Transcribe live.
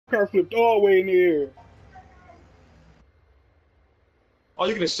Car flipped all the way in the air. Oh,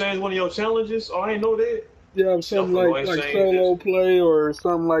 you can exchange one of your challenges? Oh, I ain't know that. Yeah, something like solo play or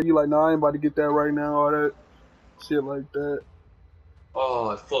something like you like, nah, I ain't about to get that right now, all that shit like that.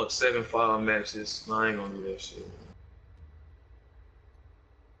 Oh, fuck, 7-5 matches. No, I ain't gonna do that shit.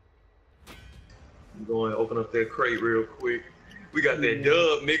 I'm going to open up that crate real quick. We got that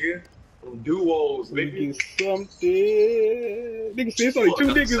dub, nigga. Them duos, nigga. Something. Nigga, see, it's only 2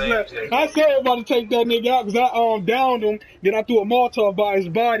 niggas left. I said I was about to take that nigga out because I downed him. Then I threw a Molotov by his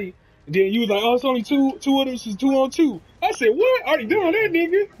body. And then you was like, oh, it's only two of us is 2-on-2. I said, what? Already doing that,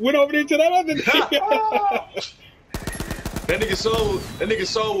 nigga. Went over there to that other nigga. That nigga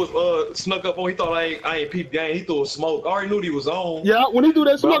soul was snuck up on. He thought I ain't peeped gang. He threw a smoke. I already knew he was on. Yeah, when he threw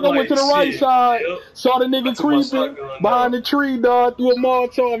that smoke, I went to the right side. Yep. Saw the nigga creeping behind the tree, dog. Threw a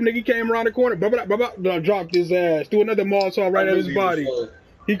Molotov. Nigga came around the corner. Dropped his ass. Threw another Molotov right at his body.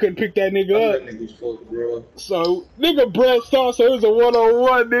 He couldn't pick that nigga up. That nigga's fucked, bro. So nigga breast off. So it was a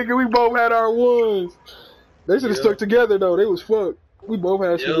 1-on-1, nigga. We both had our ones. They should have stuck together though. They was fucked. We both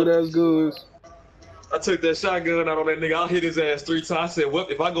had some good ass guns. I took that shotgun out on that nigga. I hit his ass 3 times. I said, "Well,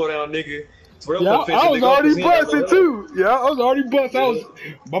 if I go down, nigga." Yeah, I was already busted too. Yeah, I was already busted. I was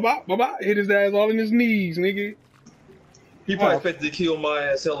bye-bye, hit his ass all in his knees, nigga. He probably expected to kill my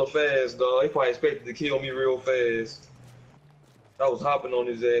ass hella fast, dog. He probably expected to kill me real fast. I was hopping on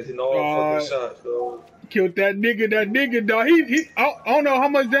his ass, hitting all fucking shots, dog. Killed that nigga, dog. I don't know how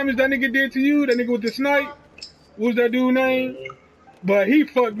much damage that nigga did to you. That nigga with the snipe. What was that dude's name? But he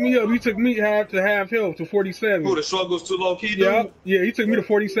fucked me up. He took me half health to 47. Who, the struggle's too low key, dude? Yeah, he took me to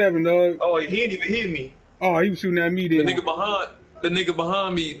 47, dog. Oh, he didn't even hit me. Oh, he was shooting at me then. The nigga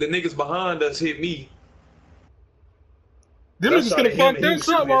behind me, the niggas behind us hit me. Them niggas could have fucked us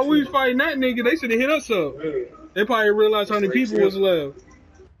up while we was fighting that nigga. They should have hit us up. Really? They probably realized how many people was left.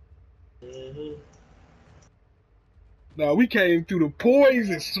 Nah, we came through the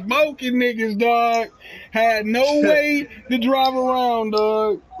poison, smoking niggas, dog. Had no way to drive around,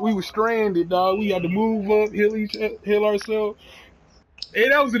 dog. We was stranded, dog. We had to move up, heal ourselves.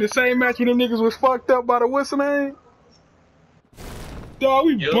 And that was in the same match when them niggas was fucked up by the what's name? Dog,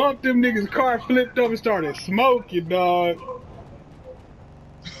 we bumped them niggas, car flipped up and started smoking, dog.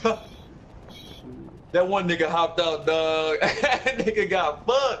 That one nigga hopped out, dog. That nigga got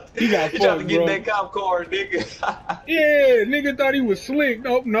fucked. He got fucked, tried to get in that cop car, nigga. Yeah, nigga thought he was slick.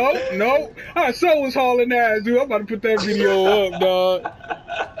 Nope. I so was hauling ass, dude. I'm about to put that video up, dog.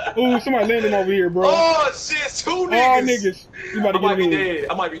 Ooh, somebody landing over here, bro. Oh, shit, 2 niggas. All niggas. You about to I might be dead.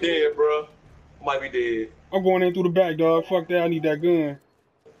 I might be dead, bro. I might be dead. I'm going in through the back, dog. Fuck that. I need that gun.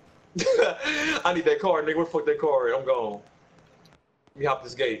 I need that car, nigga. Where the fuck that car at? I'm gone. Let me hop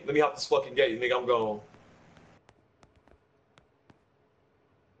this gate. Let me hop this fucking gate, nigga. I'm gone.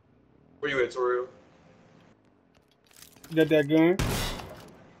 Where you at, Terrell? You got that gun?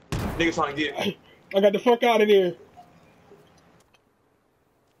 Nigga trying to get me. I got the fuck out of there.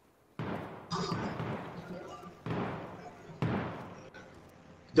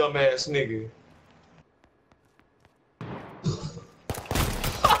 Dumbass nigga.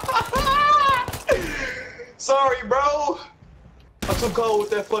 Sorry, bro. I'm too cold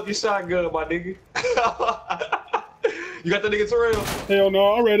with that fucking shotgun, my nigga. You got that nigga Terrell? Hell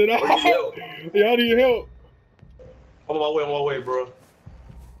no, I read it out. Yeah, I need help. I'm on my way, bro.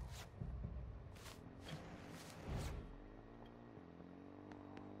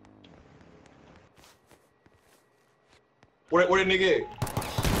 Where the nigga at?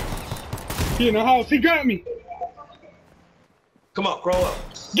 He in the house, he got me. Come on, crawl up.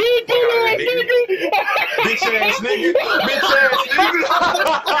 Get through that, nigga! Bitch ass nigga! Bitch ass nigga!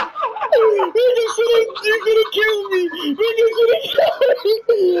 Nigga should've killed me! Nigga should've killed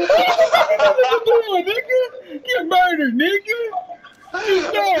me! What you doing, nigga? Get murdered, nigga!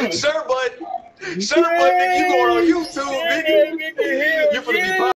 Sure, bud, nigga, you going on YouTube, nigga. You finna be